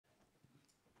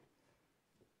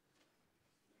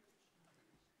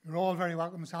You're all very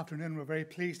welcome this afternoon. We're very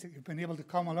pleased that you've been able to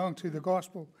come along to the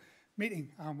gospel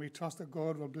meeting, and we trust that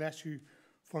God will bless you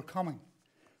for coming.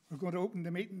 We're going to open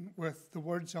the meeting with the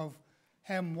words of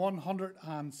hymn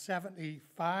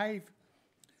 175.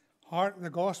 Hark, the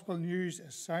gospel news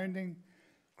is sounding.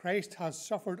 Christ has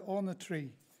suffered on the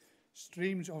tree.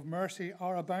 Streams of mercy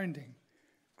are abounding.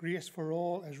 Grace for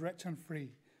all is rich and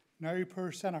free. Now,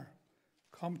 poor sinner,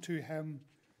 come to him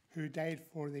who died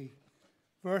for thee.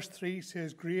 Verse 3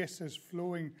 says, grace is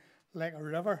flowing like a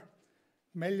river.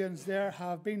 Millions there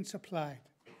have been supplied.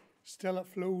 Still it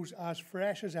flows as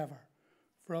fresh as ever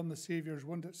from the Saviour's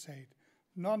wounded side.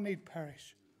 None need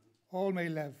perish. All may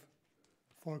live,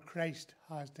 for Christ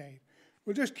has died.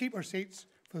 We'll just keep our seats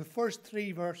for the first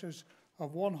three verses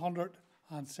of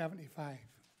 175.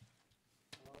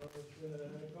 The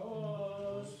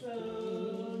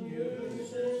gospel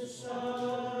news is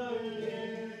sounding,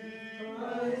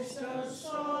 Christ has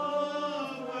suffered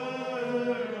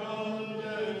on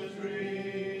the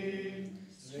tree.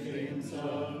 Streams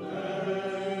of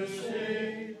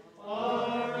mercy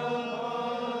are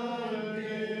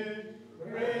abounding,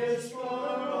 grace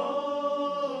for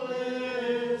all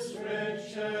is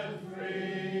rich and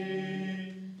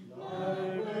free.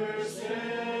 Like we're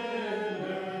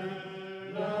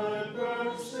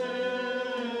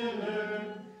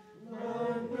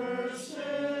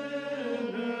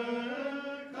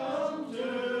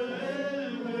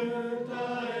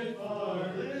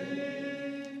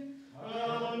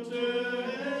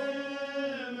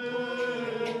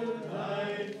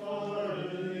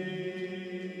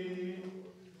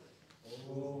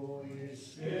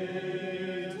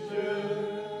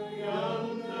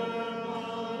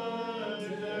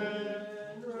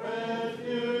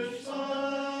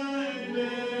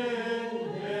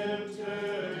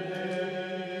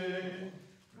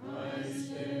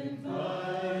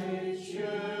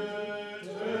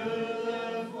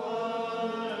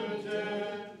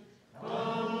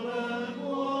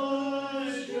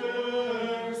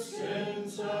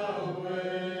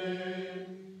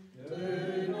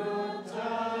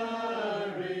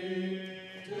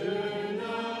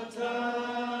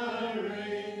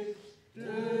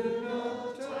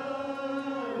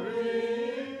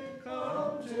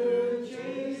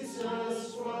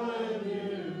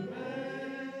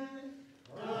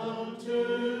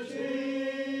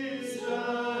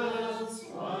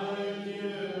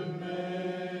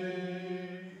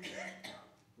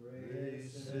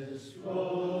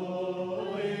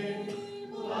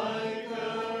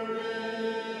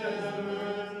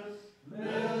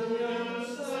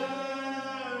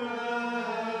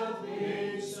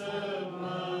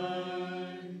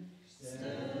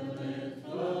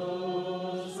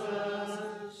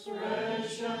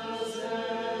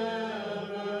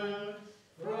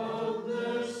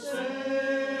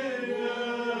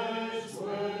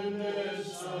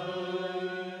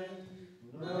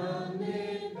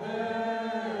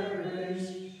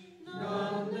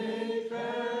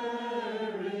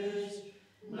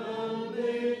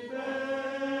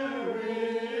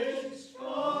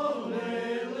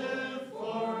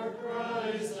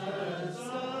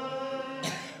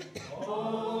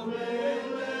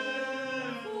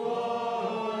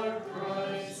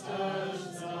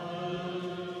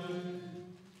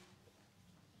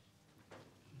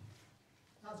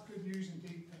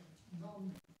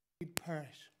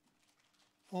perish.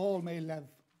 All may live,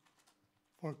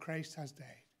 for Christ has died.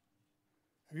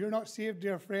 If you're not saved,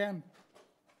 dear friend,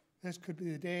 this could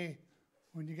be the day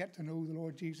when you get to know the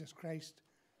Lord Jesus Christ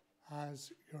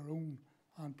as your own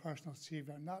and personal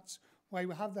Saviour. And that's why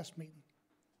we have this meeting,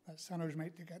 that sinners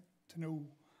might get to know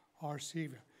our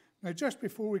Saviour. Now, just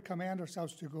before we commend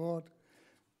ourselves to God,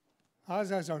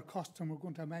 as is our custom, we're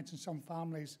going to mention some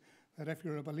families that if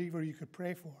you're a believer, you could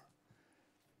pray for.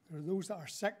 There are those that are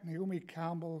sick: Naomi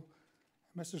Campbell,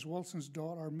 Mrs. Wilson's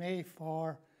daughter, May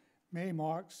Farr, May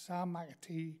Marks, Sam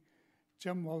McAtee,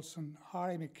 Jim Wilson,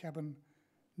 Harry McKibben,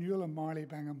 Newell and Marley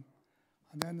Bingham.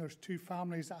 And then there's two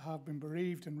families that have been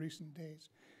bereaved in recent days.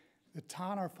 The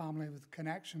Tanner family with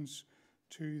connections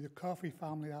to the Coffey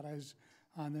family, that is,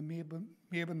 and the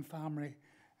Mabin family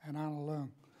in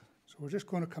Annalung. So we're just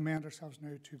going to commend ourselves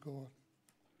now to God.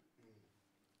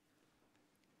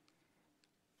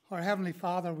 Our Heavenly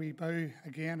Father, we bow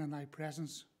again in thy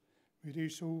presence. We do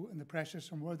so in the precious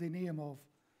and worthy name of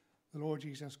the Lord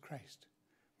Jesus Christ.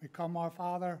 We come, our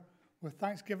Father, with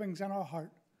thanksgivings in our heart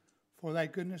for thy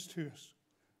goodness to us.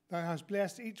 Thou hast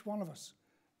blessed each one of us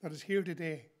that is here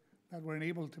today, that we're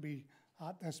enabled to be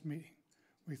at this meeting.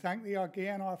 We thank thee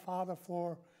again, our Father,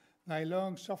 for thy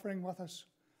long suffering with us,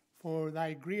 for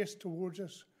thy grace towards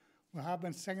us. We have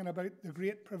been singing about the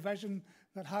great provision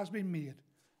that has been made,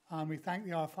 And we thank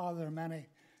thee, our Father, there are many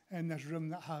in this room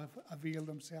that have availed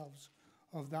themselves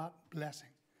of that blessing.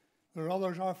 There are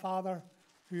others, our Father,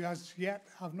 who as yet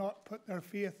have not put their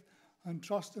faith and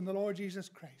trust in the Lord Jesus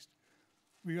Christ.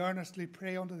 We earnestly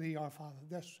pray unto thee, our Father,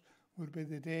 this would be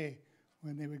the day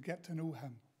when they would get to know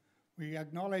him. We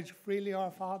acknowledge freely,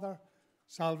 our Father,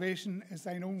 salvation is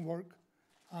thine own work.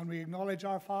 And we acknowledge,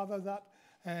 our Father, that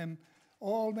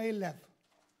all may live,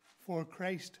 for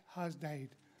Christ has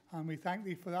died. And we thank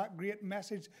thee for that great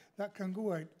message that can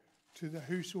go out to the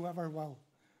whosoever will.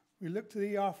 We look to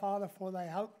thee, our Father, for thy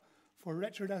help, for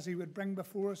Richard, as he would bring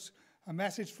before us a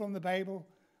message from the Bible,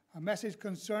 a message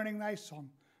concerning thy Son.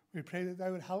 We pray that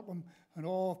thou would help him in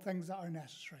all things that are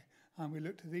necessary. And we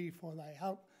look to thee for thy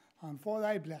help and for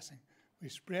thy blessing. We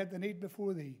spread the need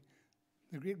before thee.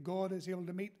 The great God is able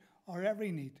to meet our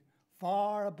every need,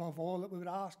 far above all that we would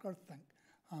ask or think.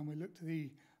 And we look to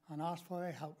thee and ask for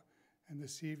thy help in the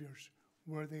Saviour's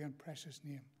worthy and precious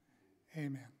name.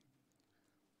 Amen.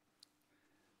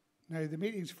 Now, the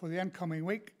meetings for the incoming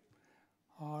week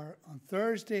are on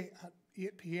Thursday at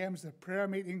 8 p.m. is the prayer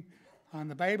meeting and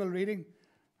the Bible reading.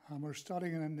 And we're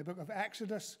studying in the book of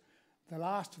Exodus, the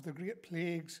last of the great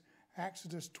plagues,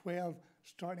 Exodus 12,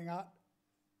 starting at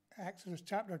Exodus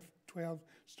chapter 12,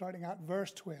 starting at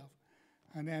verse 12.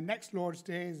 And then next Lord's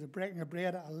Day is the breaking of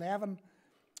bread at 11,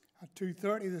 at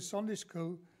 2:30 the Sunday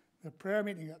school, the prayer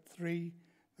meeting at 3,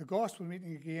 the gospel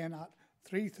meeting again at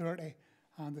 3:30,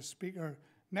 and the speaker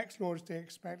next Lord's Day,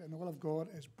 expecting the will of God,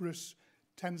 is Bruce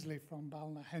Tinsley from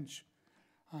Ballykeel.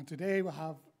 And today we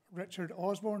have Richard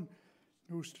Osborne,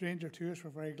 no stranger to us. We're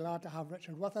very glad to have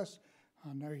Richard with us,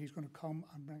 and now he's going to come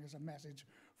and bring us a message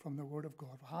from the Word of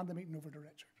God. We'll hand the meeting over to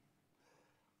Richard.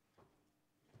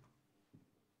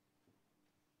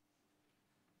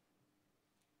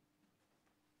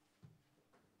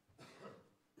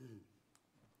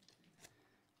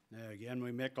 Now again,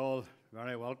 we make all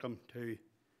very welcome to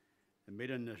the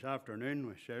meeting this afternoon.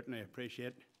 We certainly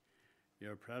appreciate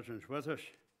your presence with us.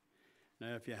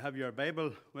 Now, if you have your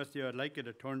Bible with you, I'd like you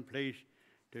to turn, please,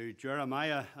 to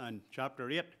Jeremiah and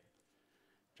chapter 8.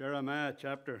 Jeremiah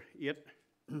chapter 8.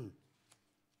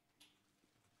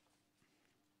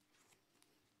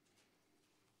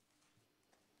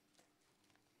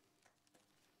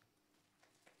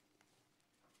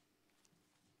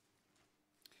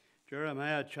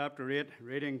 Jeremiah chapter 8,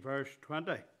 reading verse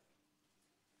 20.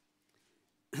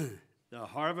 The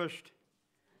harvest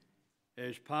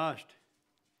is past,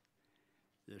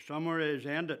 the summer is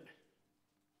ended,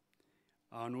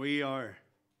 and we are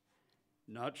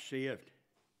not saved.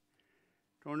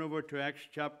 Turn over to Acts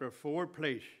chapter 4,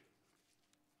 please.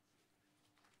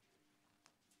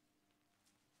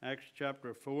 Acts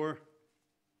chapter 4.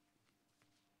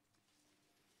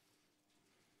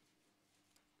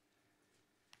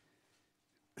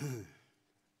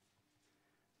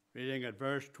 Reading at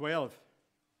verse 12.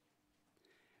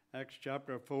 Acts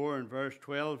chapter 4 and verse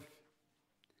 12.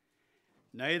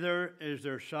 Neither is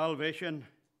there salvation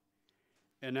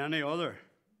in any other,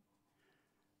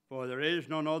 for there is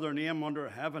none other name under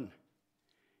heaven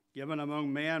given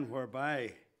among men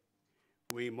whereby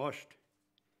we must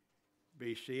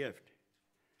be saved.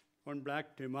 Turn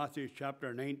back to Matthew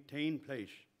chapter 19, please.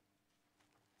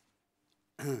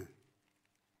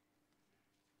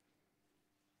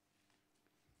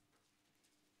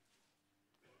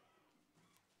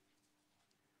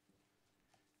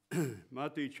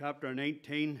 Matthew chapter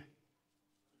 19,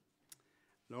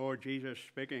 Lord Jesus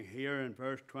speaking here in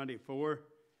verse 24.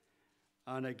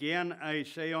 And again I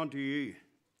say unto you,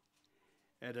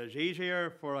 it is easier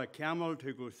for a camel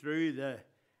to go through the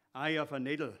eye of a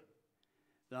needle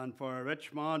than for a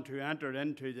rich man to enter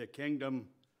into the kingdom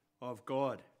of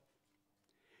God.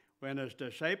 When his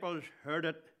disciples heard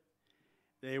it,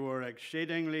 they were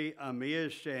exceedingly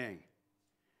amazed, saying,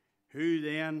 who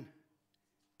then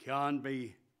can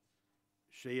be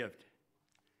saved?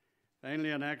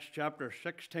 Finally, in Acts chapter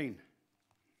 16.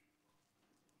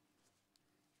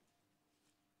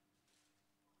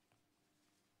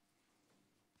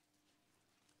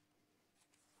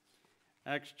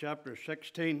 Acts chapter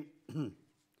 16,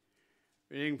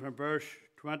 reading from verse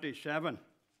 27.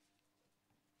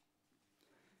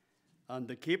 And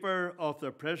the keeper of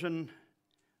the prison,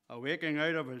 awaking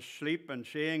out of his sleep and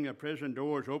seeing the prison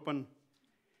doors open,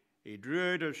 he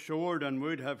drew out his sword and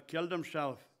would have killed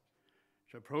himself,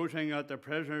 supposing that the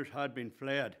prisoners had been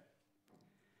fled.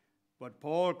 But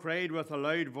Paul cried with a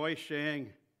loud voice,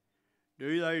 saying,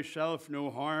 do thyself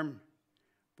no harm,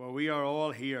 for we are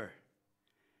all here.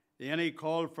 Then he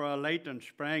called for a light and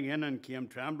sprang in and came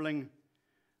trembling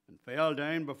and fell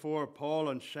down before Paul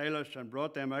and Silas and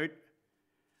brought them out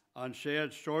and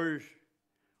said, sirs,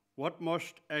 what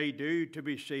must I do to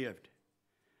be saved?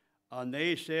 And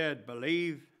they said,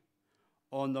 Believe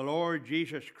on the Lord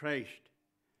Jesus Christ,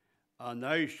 and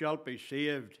thou shalt be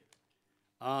saved,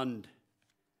 and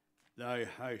thy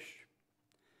house.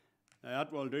 Now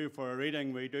that will do for a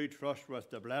reading. We do trust with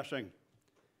the blessing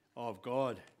of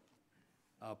God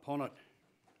upon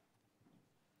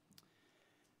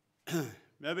it.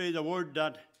 Maybe the word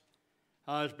that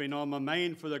has been on my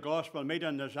mind for the gospel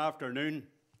meeting this afternoon,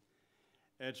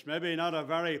 it's maybe not a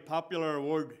very popular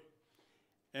word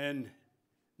in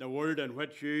the world in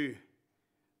which you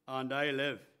and I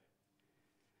live.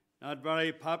 Not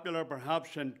very popular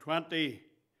perhaps in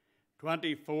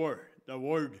 2024, the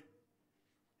word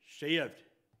saved.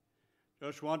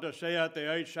 Just want to say at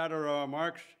the outset of our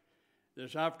remarks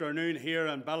this afternoon here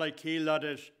in Ballykeel that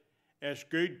it's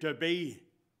good to be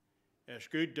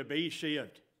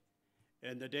saved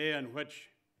in the day in which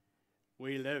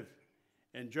we live.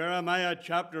 In Jeremiah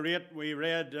chapter 8 we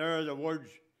read there the words,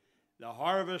 the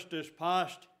harvest is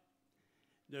past,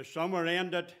 the summer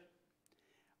ended,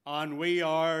 and we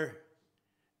are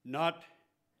not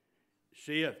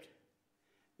saved.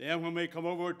 Then when we come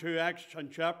over to Acts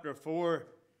in chapter 4,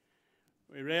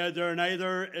 we read there,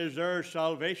 neither is there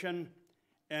salvation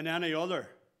in any other,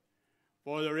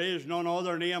 for there is none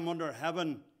other name under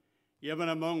heaven given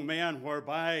among men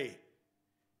whereby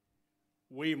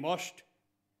we must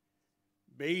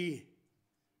be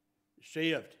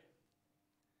saved.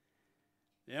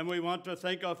 Then we want to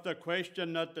think of the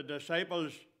question that the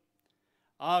disciples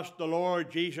asked the Lord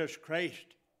Jesus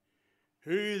Christ,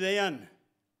 who then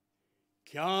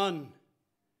can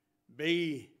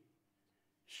be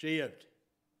saved?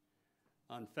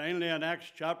 And finally in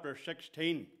Acts chapter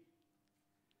 16,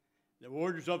 the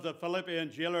words of the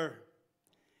Philippian jailer,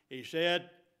 he said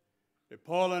to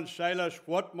Paul and Silas,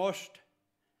 what must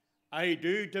I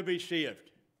do to be saved?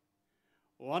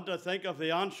 We want to think of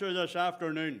the answer this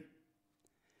afternoon.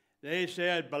 They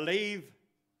said, believe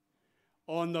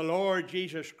on the Lord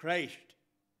Jesus Christ,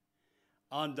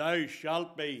 and thou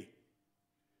shalt be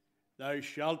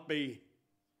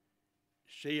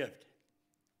saved.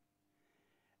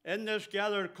 In this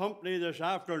gathered company this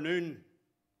afternoon,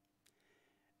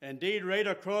 indeed right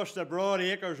across the broad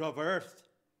acres of earth,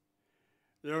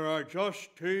 there are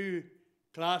just two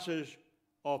classes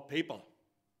of people.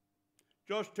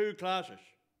 Just two classes.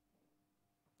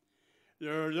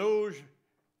 There are those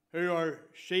who are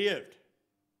saved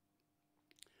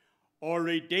or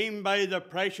redeemed by the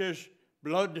precious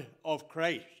blood of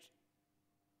Christ.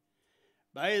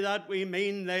 By that we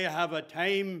mean they have a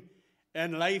time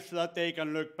in life that they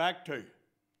can look back to,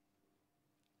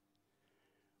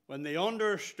 when they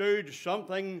understood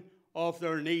something of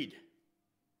their need,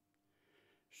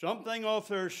 something of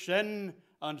their sin,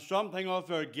 and something of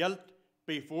their guilt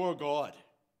before God.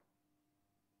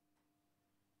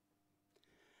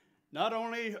 Not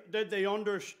only did they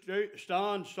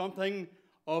understand something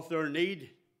of their need,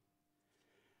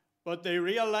 but they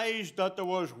realized that there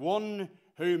was one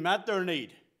who met their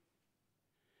need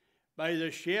by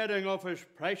the shedding of his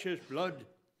precious blood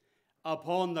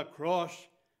upon the cross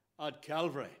at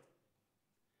Calvary.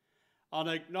 And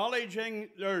acknowledging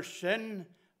their sin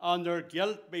and their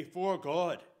guilt before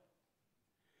God,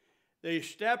 they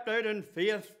stepped out in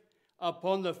faith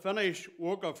upon the finished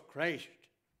work of Christ,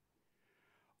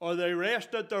 or they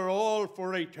rested their all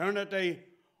for eternity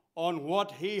on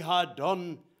what he had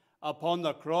done upon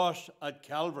the cross at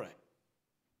Calvary.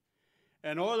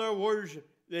 In other words,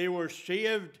 they were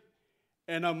saved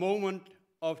in a moment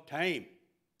of time.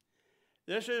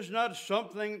 This is not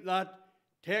something that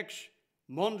takes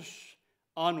months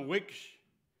and weeks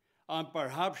and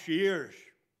perhaps years.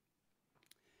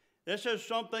 This is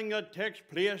something that takes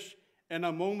place in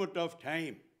a moment of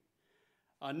time.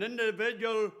 An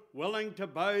individual willing to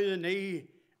bow the knee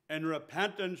in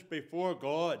repentance before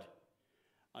God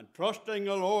and trusting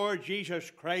the Lord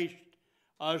Jesus Christ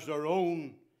as their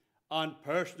own and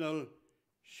personal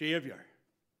Saviour.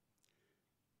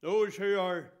 Those who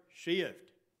are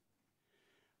saved.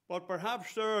 But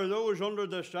perhaps there are those under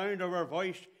the sound of our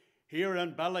voice here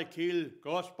in Ballykeel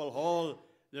Gospel Hall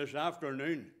this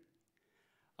afternoon.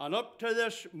 And up to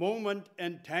this moment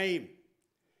in time,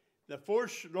 the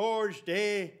first Lord's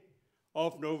Day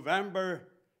of November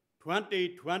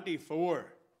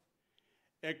 2024,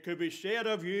 it could be said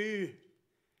of you,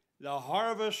 the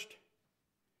harvest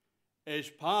is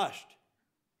past.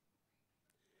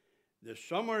 The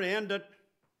summer ended,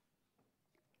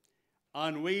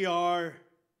 and we are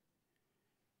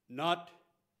not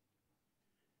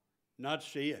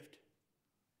saved.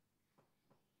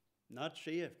 Not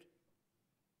saved.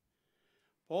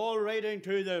 Paul, writing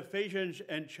to the Ephesians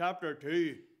in chapter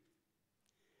 2,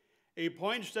 he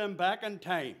points them back in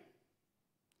time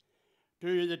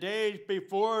to the days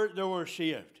before they were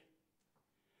saved.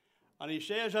 And he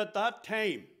says, at that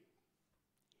time,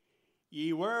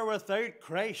 ye were without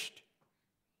Christ,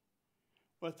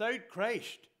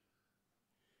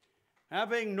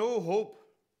 having no hope,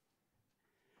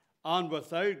 and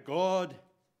without God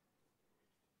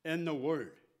in the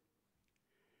world.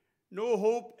 No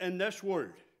hope in this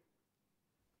world,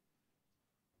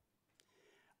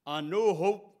 and no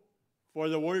hope for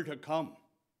the world to come.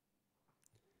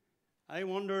 I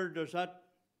wonder, does that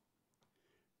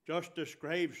just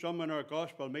describe some in our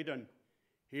gospel meeting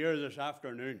here this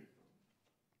afternoon?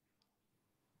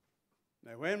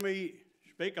 Now, when we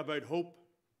speak about hope,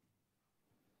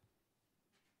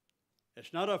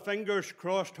 it's not a fingers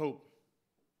crossed hope.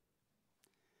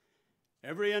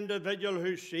 Every individual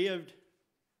who's saved,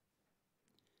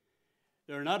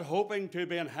 they're not hoping to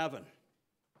be in heaven.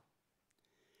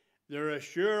 They're as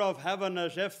sure of heaven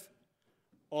as if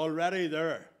already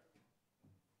there.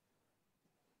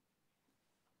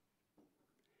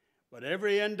 But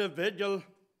every individual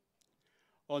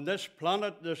on this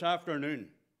planet this afternoon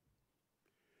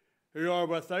who are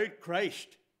without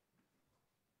Christ,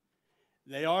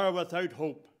 they are without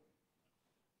hope.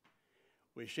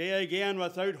 We say again,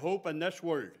 without hope in this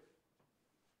world,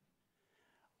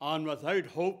 and without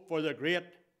hope for the great,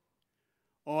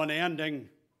 unending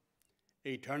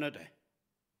eternity.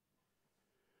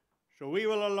 So we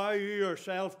will allow you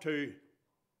yourself to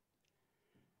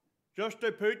just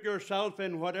to put yourself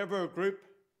in whatever group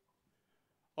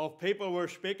of people we're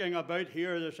speaking about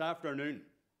here this afternoon.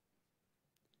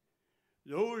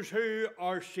 Those who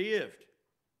are saved,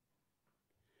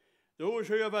 those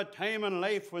who have a time in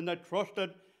life when they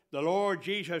trusted the Lord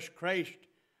Jesus Christ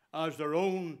as their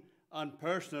own and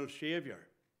personal Saviour.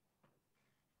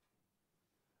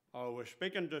 I was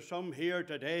speaking to some here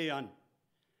today, and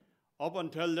up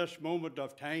until this moment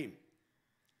of time,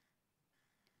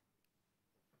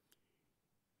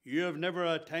 you have never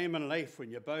had a time in life when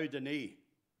you bowed the knee,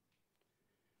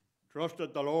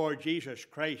 trusted the Lord Jesus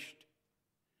Christ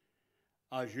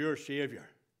as your Saviour.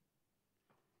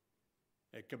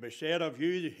 It can be said of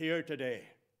you here today,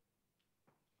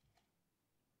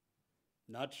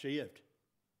 not saved.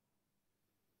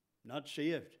 Not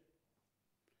saved.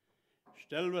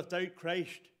 Still without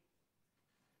Christ.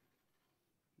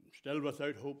 Still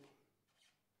without hope.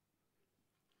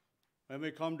 When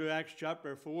we come to Acts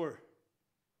chapter 4,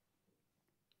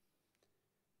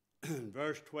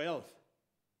 verse 12,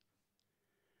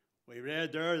 we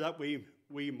read there that we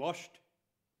must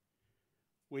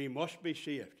be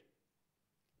saved.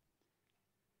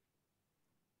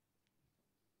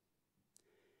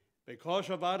 Because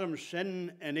of Adam's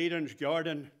sin in Eden's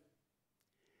garden,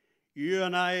 you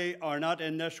and I are not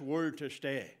in this world to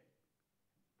stay.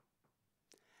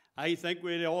 I think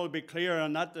we'll all be clear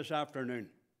on that this afternoon.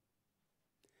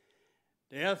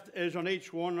 Death is on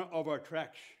each one of our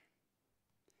tracks.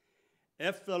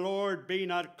 If the Lord be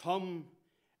not come,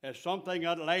 is something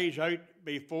that lies out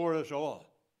before us all,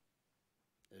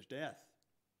 is death.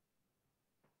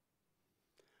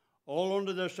 All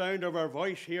under the sound of our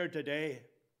voice here today,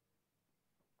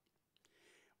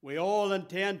 we all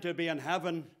intend to be in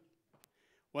heaven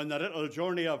when the little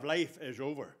journey of life is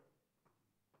over.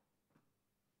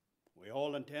 We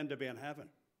all intend to be in heaven.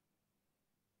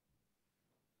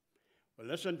 Well,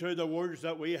 listen to the words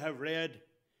that we have read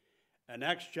in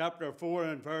Acts chapter 4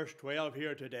 and verse 12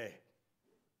 here today.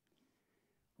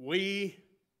 We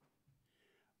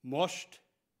must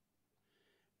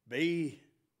be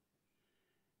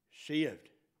saved.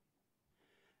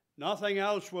 Nothing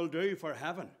else will do for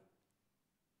heaven.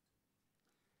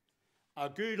 A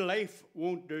good life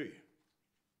won't do.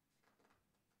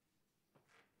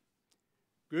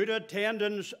 Good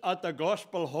attendance at the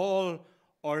gospel hall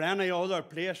or any other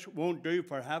place won't do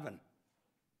for heaven.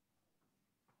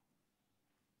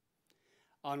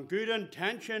 And good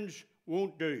intentions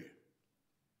won't do.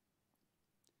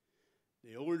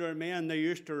 The older men, they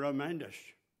used to remind us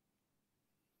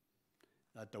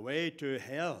that the way to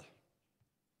hell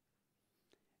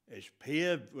is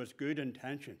paved with good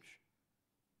intentions.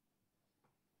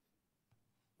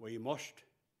 We must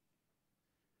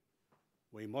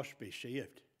be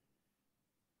saved.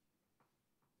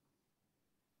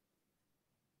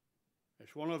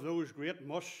 It's one of those great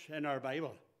musts in our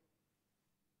Bible.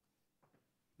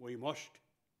 We must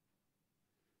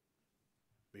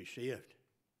be saved.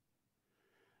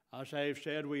 As I've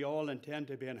said, we all intend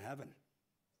to be in heaven.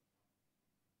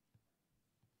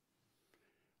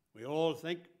 We all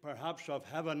think perhaps of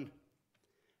heaven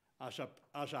as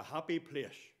a happy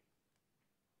place.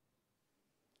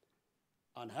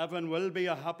 And heaven will be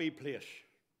a happy place.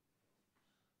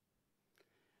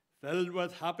 filled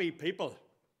with happy people,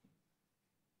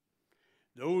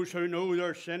 those who know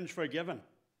their sins forgiven.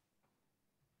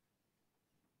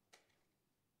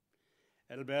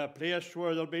 It'll be a place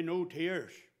where there'll be no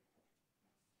tears.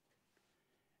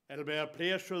 It'll be a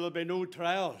place where there'll be no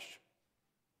trials,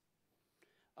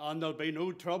 and there'll be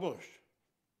no troubles.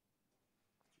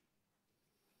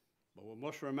 But we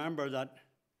must remember that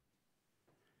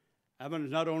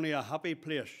heaven's not only a happy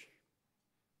place,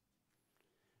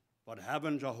 but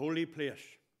heaven's a holy place.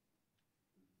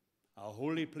 A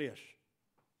holy place.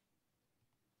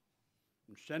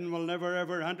 And sin will never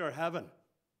ever enter heaven.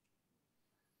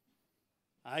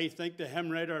 I think the hymn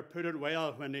writer put it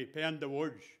well when he penned the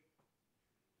words,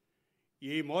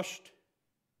 "Ye must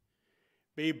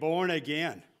be born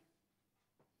again,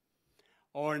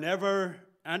 or never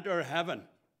enter heaven.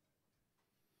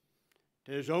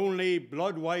 'Tis only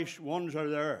blood-washed ones are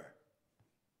there,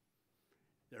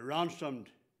 the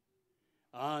ransomed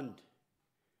and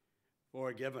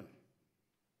forgiven."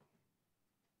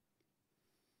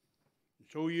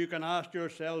 So you can ask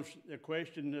yourselves the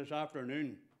question this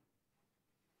afternoon,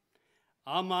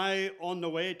 am I on the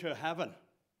way to heaven?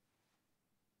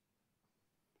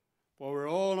 For we're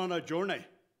all on a journey.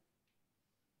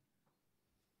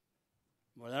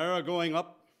 We're either going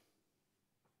up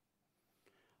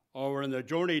or we're on the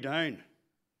journey down.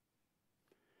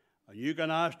 And you can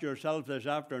ask yourself this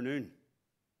afternoon,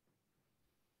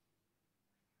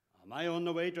 am I on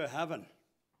the way to heaven?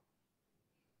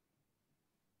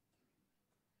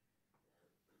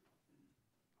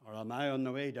 Or am I on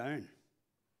the way down?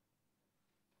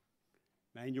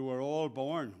 Mind you, we were all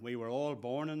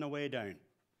born on the way down.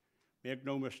 Make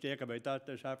no mistake about that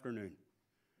this afternoon.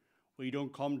 We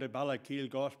don't come to Ballykeel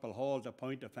Gospel Hall to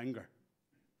point a finger.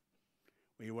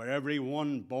 We were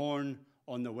everyone born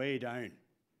on the way down.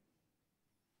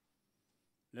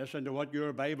 Listen to what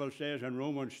your Bible says in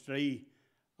Romans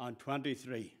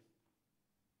 3:23.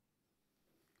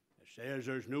 It says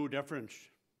there's no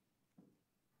difference.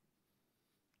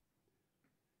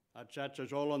 That sets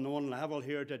us all on one level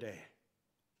here today.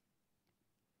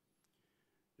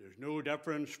 There's no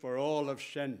difference, for all have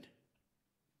sinned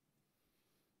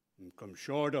and come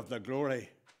short of the glory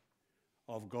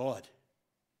of God.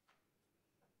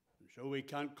 And so we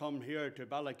can't come here to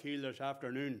Ballykeel this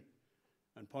afternoon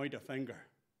and point a finger.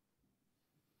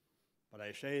 But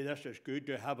I say this is good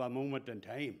to have a moment in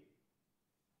time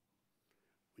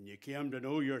when you came to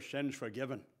know your sins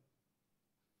forgiven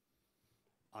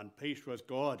and peace with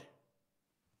God,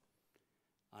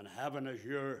 and heaven is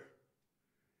your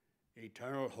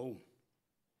eternal home.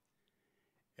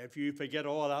 If you forget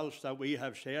all else that we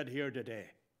have said here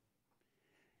today,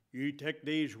 you take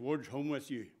these words home with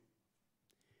you.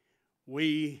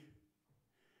 We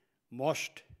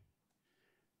must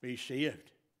be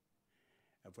saved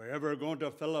if we're ever going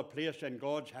to fill a place in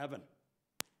God's heaven.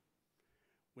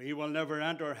 We will never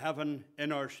enter heaven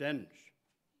in our sins.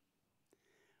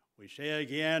 We say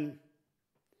again,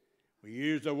 we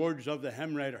use the words of the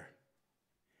hymn writer,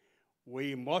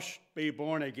 we must be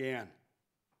born again,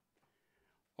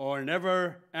 or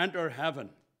never enter heaven.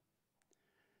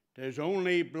 'Tis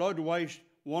only blood-washed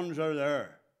ones are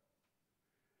there,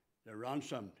 the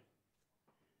ransomed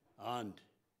and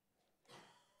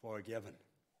forgiven.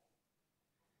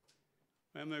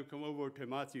 When we come over to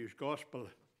Matthew's Gospel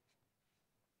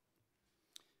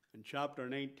in chapter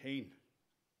 19,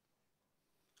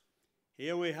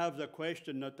 here we have the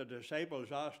question that the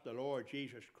disciples asked the Lord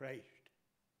Jesus Christ.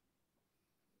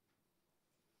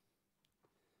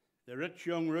 The rich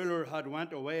young ruler had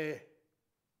went away.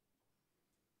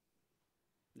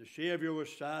 The Saviour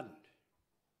was saddened.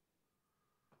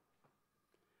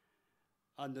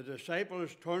 And the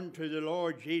disciples turned to the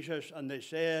Lord Jesus and they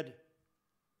said,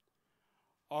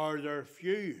 are there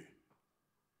few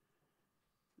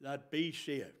that be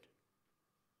saved?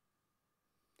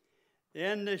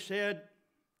 Then they said,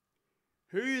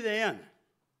 who then?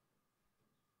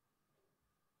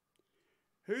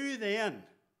 Who then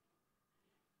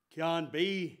can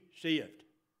be saved?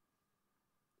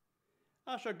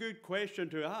 That's a good question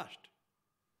to ask.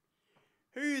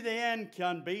 Who then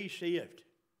can be saved?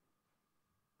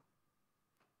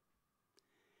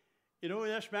 You know,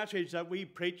 this message that we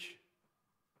preach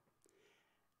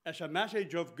is a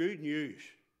message of good news.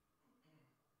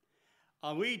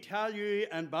 And we tell you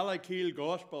in Ballykeel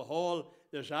Gospel Hall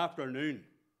this afternoon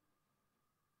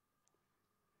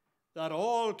that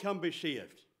all can be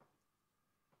saved.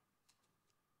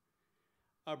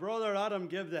 Our brother Adam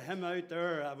gave the hymn out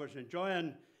there. I was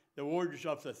enjoying the words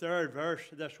of the third verse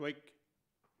this week.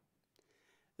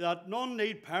 That none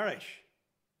need perish,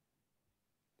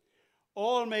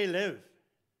 all may live,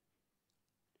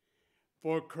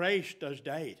 for Christ has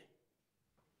died.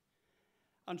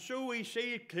 And so we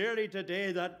see clearly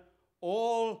today that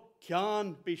all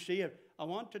can be saved. I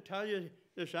want to tell you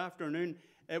this afternoon,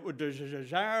 it was the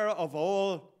desire of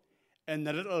all in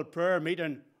the little prayer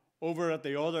meeting over at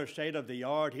the other side of the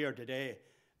yard here today,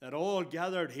 that all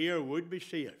gathered here would be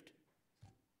saved.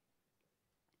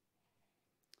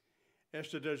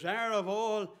 It's the desire of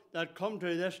all that come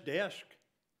to this desk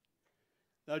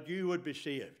that you would be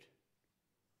saved.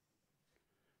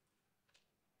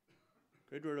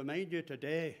 Could we remind you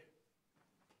today,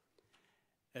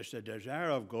 it's the desire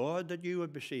of God that you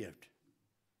would be saved.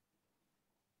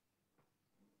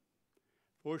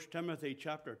 1 Timothy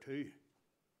chapter 2.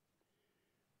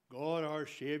 God our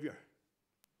Saviour,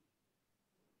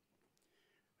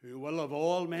 who will have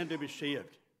all men to be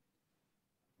saved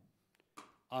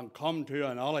and come to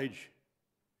a knowledge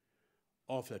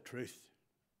of the truth.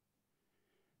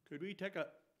 Could we take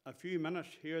a few minutes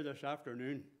here this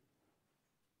afternoon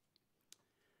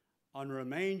and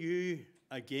remind you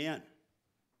again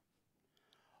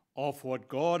of what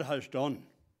God has done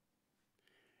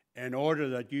in order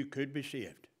that you could be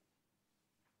saved?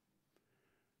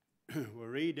 We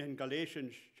read in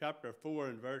Galatians chapter 4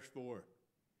 and verse 4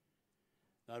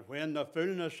 that when the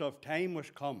fullness of time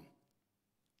was come,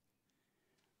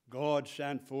 God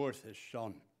sent forth his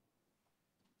Son.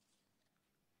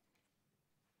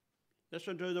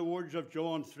 Listen to the words of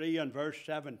John 3 and verse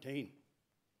 17.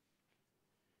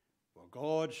 For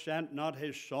God sent not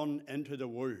his Son into the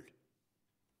world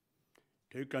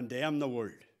to condemn the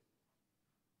world.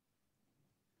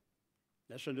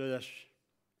 Listen to this.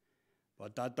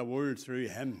 But that the world through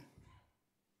him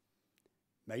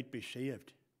might be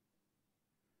saved.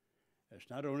 It's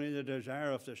not only the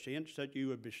desire of the saints that you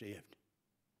would be saved.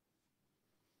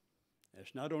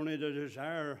 It's not only the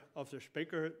desire of the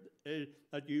speaker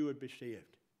that you would be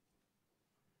saved,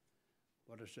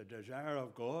 but it's the desire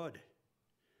of God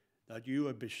that you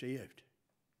would be saved.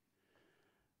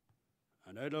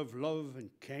 And out of love and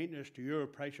kindness to your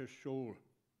precious soul,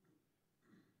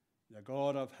 the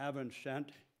God of heaven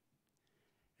sent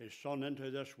his Son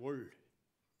into this world.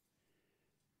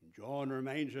 And John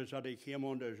reminds us that he came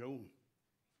unto his own,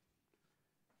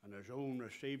 and his own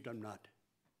received him not.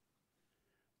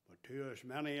 But to as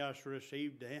many as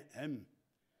received him,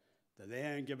 to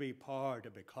them give he power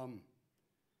to become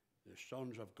the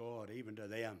sons of God, even to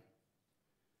them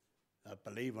that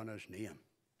believe on his name.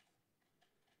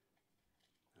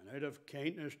 And out of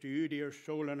kindness to you, dear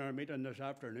soul, in our meeting this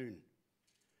afternoon,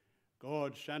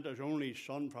 God sent his only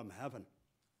Son from heaven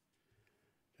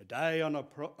to die on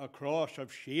a cross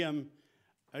of shame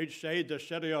outside the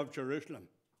city of Jerusalem.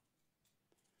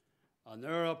 And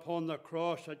there upon the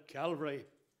cross at Calvary,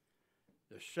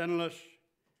 the sinless,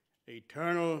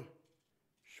 eternal,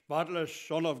 spotless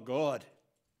Son of God,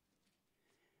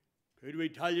 could we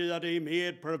tell you that he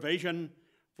made provision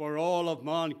for all of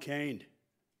mankind?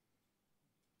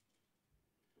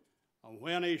 And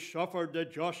when he suffered the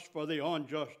just for the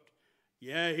unjust,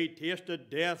 yea, he tasted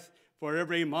death for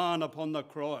every man upon the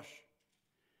cross,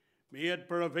 made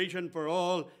provision for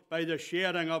all by the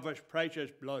shedding of his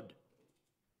precious blood.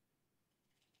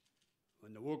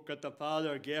 When the work that the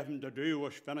Father gave him to do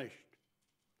was finished,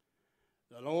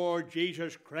 the Lord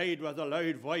Jesus cried with a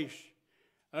loud voice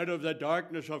out of the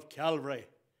darkness of Calvary,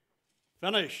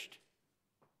 finished.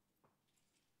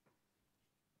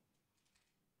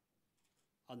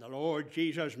 And the Lord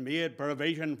Jesus made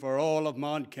provision for all of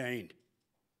mankind.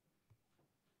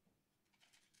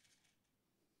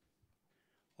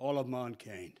 All of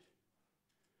mankind.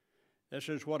 This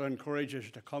is what encourages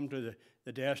us to come to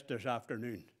the desk this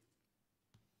afternoon.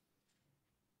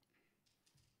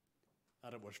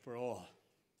 That it was for all.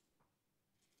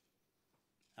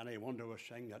 And I wonder was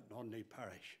sing that none may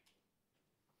perish.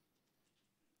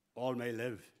 All may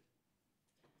live,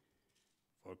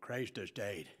 for Christ has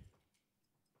died.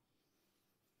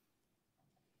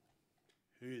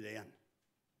 Who then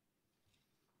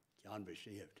can be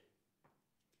saved?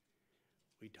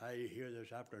 We tell you here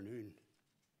this afternoon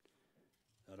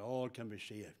that all can be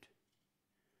saved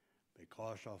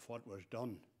because of what was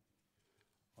done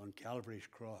on Calvary's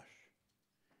cross.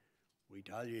 We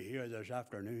tell you here this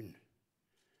afternoon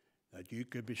that you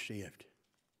could be saved.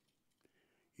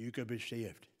 You could be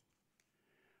saved.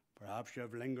 Perhaps you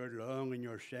have lingered long in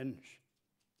your sins.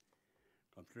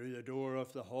 Come through the door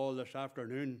of the hall this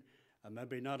afternoon and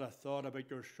maybe not a thought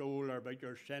about your soul or about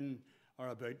your sin or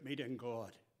about meeting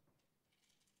God.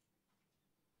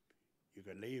 You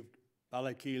could leave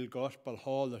Ballykeel Gospel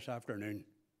Hall this afternoon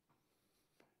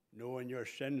knowing your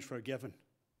sins forgiven,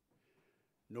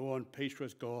 knowing peace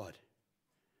with God,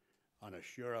 and as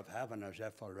sure of heaven as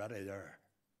if already there.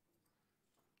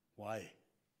 Why?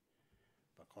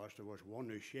 Because there was one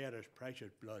who shed his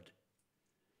precious blood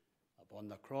upon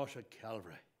the cross at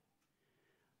Calvary,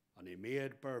 and he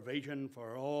made provision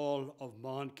for all of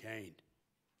mankind.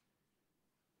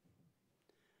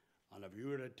 And if you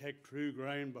were to take true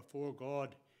ground before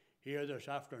God here this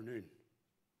afternoon,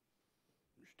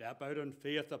 and step out in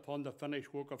faith upon the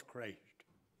finished work of Christ,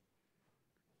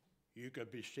 you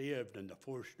could be saved in the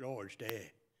first Lord's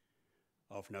Day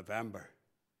of November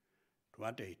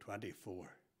 2024.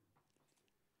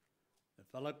 The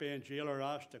Philippian jailer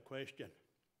asked the question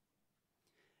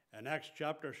in Acts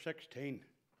chapter 16,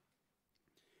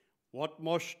 what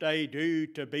must I do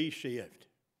to be saved?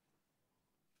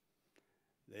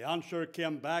 The answer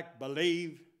came back,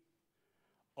 believe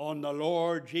on the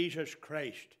Lord Jesus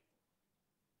Christ,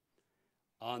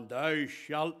 and thou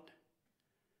shalt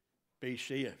be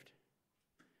saved.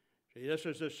 See, this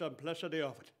is the simplicity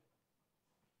of it.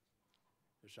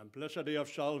 The simplicity of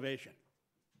salvation.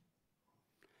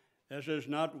 This is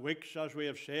not weeks, as we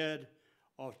have said,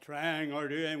 of trying or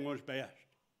doing what's best,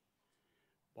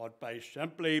 but by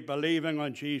simply believing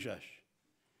on Jesus,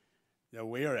 the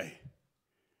weary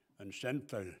and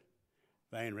sinful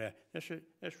find rest. This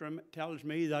tells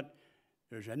me that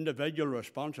there's individual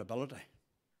responsibility.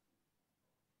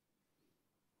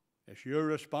 It's your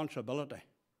responsibility.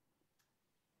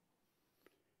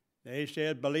 They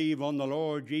said, believe on the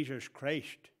Lord Jesus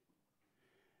Christ.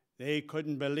 They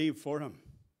couldn't believe for him.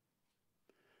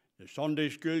 The Sunday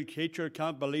school teacher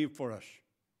can't believe for us.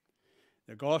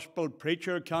 The gospel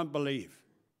preacher can't believe.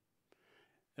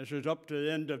 This is up to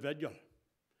the individual,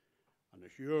 and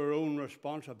it's your own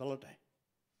responsibility.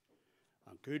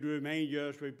 And could remind you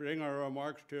as we bring our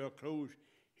remarks to a close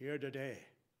here today,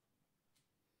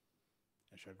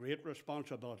 it's a great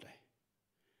responsibility.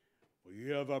 For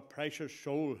you have a precious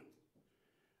soul.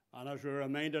 And as we're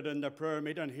reminded in the prayer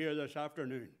meeting here this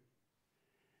afternoon,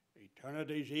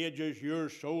 eternity's ages your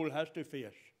soul has to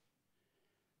face.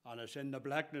 And it's in the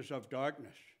blackness of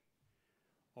darkness,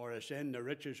 or it's in the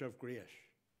riches of grace.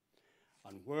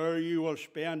 And where you will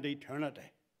spend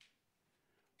eternity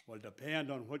will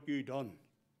depend on what you've done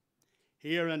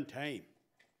here in time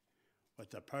with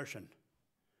the person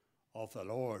of the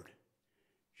Lord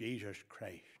Jesus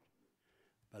Christ.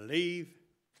 Believe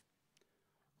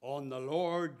on the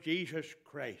Lord Jesus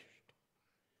Christ,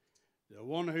 the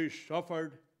one who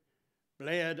suffered,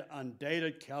 bled, and died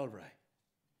at Calvary,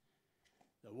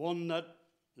 the one that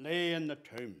lay in the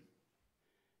tomb,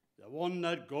 the one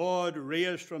that God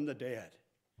raised from the dead,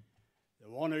 the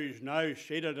one who's now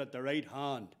seated at the right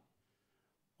hand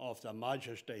of the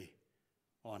Majesty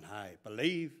on high.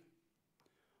 Believe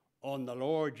on the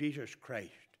Lord Jesus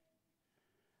Christ,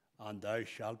 and thou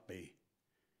shalt be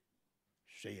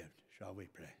saved. Shall we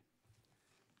pray?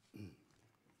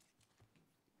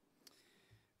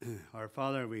 Our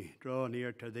Father, we draw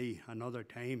near to thee another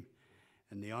time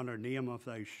in the honoured name of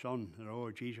thy Son, the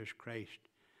Lord Jesus Christ.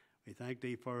 We thank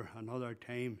thee for another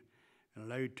time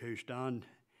allowed to stand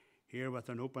here with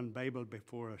an open Bible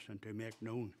before us and to make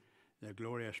known the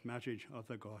glorious message of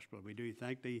the gospel. We do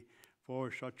thank thee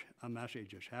for such a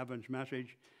message. It's heaven's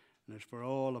message, and it's for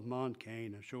all of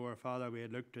mankind. And so, our Father, we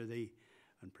look to thee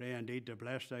and pray indeed to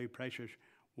bless thy precious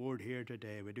word here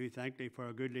today. We do thank thee for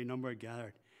a goodly number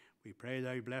gathered. We pray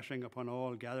thy blessing upon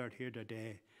all gathered here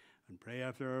today, and pray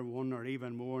if there are one or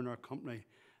even more in our company,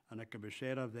 and it can be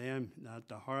said of them that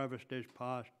the harvest is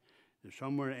past, the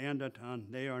summer ended, and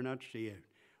they are not saved.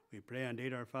 We pray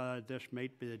indeed, our Father, this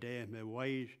might be the day. May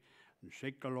wise and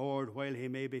seek the Lord while he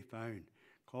may be found.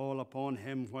 Call upon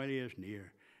him while he is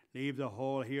near. Leave the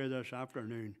hall here this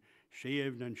afternoon,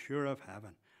 saved and sure of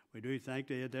heaven. We do thank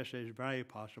thee that this is very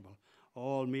possible.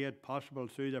 All made possible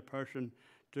through the person,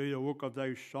 through the work of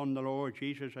thy Son, the Lord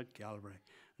Jesus at Calvary.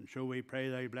 And so we pray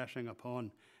thy blessing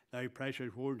upon thy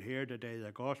precious word here today,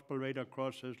 the gospel right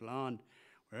across this land,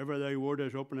 wherever thy word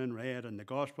is open and read, and the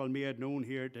gospel made known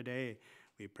here today.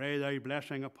 We pray thy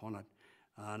blessing upon it,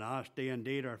 and ask thee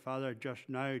indeed, our Father, just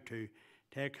now to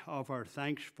take off our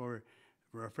thanks for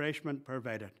refreshment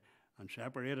provided, and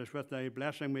separate us with thy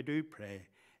blessing, we do pray,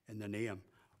 in the name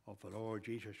of the Lord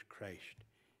Jesus Christ.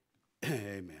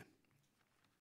 Amen.